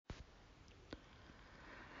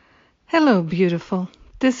Hello, beautiful.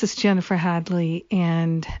 This is Jennifer Hadley,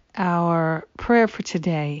 and our prayer for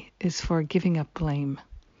today is for giving up blame.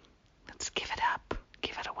 Let's give it up,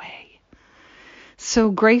 give it away.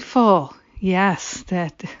 So grateful, yes,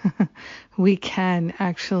 that we can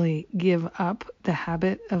actually give up the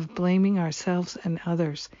habit of blaming ourselves and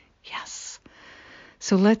others. Yes.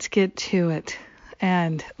 So let's get to it.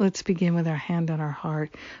 And let's begin with our hand on our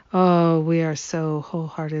heart. Oh, we are so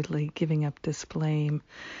wholeheartedly giving up this blame,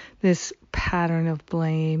 this pattern of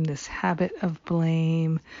blame, this habit of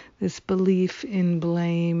blame, this belief in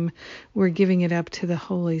blame. We're giving it up to the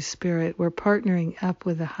Holy Spirit. We're partnering up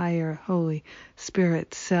with the higher Holy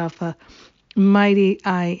Spirit self, mighty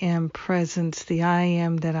I am presence, the I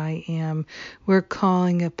am that I am. We're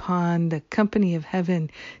calling upon the company of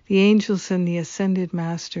heaven, the angels and the ascended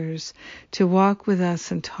masters, to walk with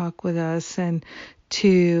us and talk with us and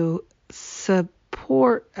to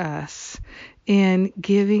support us in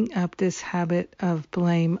giving up this habit of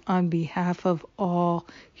blame on behalf of all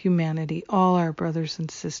humanity, all our brothers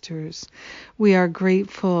and sisters. We are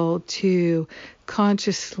grateful to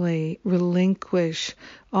consciously relinquish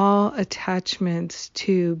all attachments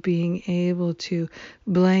to being able to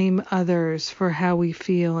blame others for how we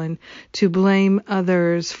feel and to blame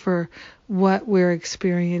others for what we're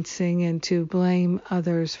experiencing and to blame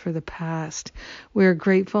others for the past. We're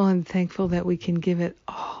grateful and thankful that we can give it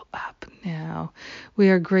all up now. We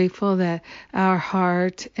are grateful that our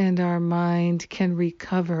heart and our mind can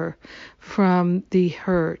recover from the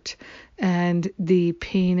hurt and the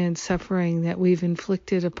pain and suffering that we've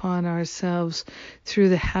inflicted upon ourselves through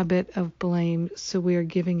the habit of blame. So we are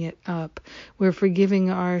giving it up. We're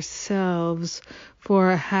forgiving ourselves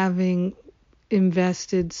for having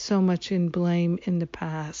invested so much in blame in the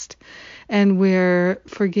past. And we're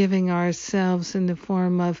forgiving ourselves in the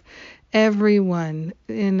form of everyone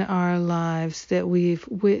in our lives that we've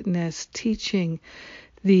witnessed teaching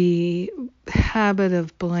the habit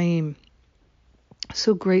of blame.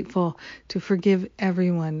 So grateful to forgive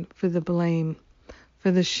everyone for the blame,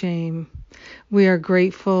 for the shame. We are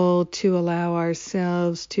grateful to allow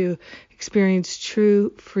ourselves to experience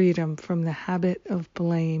true freedom from the habit of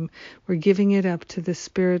blame. We're giving it up to the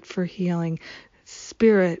Spirit for healing.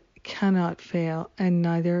 Spirit cannot fail, and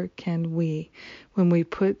neither can we. When we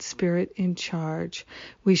put Spirit in charge,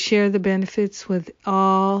 we share the benefits with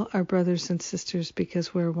all our brothers and sisters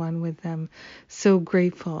because we're one with them. So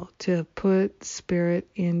grateful to put Spirit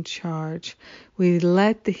in charge. We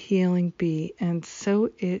let the healing be, and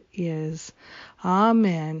so it is.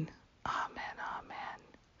 Amen. Amen. Amen.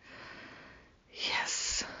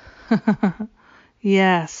 Yes.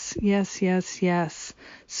 Yes. Yes. Yes. Yes.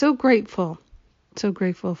 So grateful. So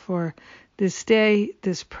grateful for this day,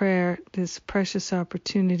 this prayer, this precious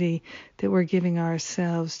opportunity that we're giving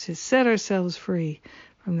ourselves to set ourselves free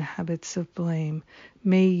from the habits of blame.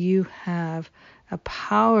 May you have a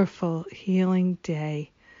powerful healing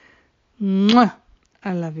day. Mwah!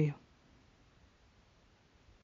 I love you.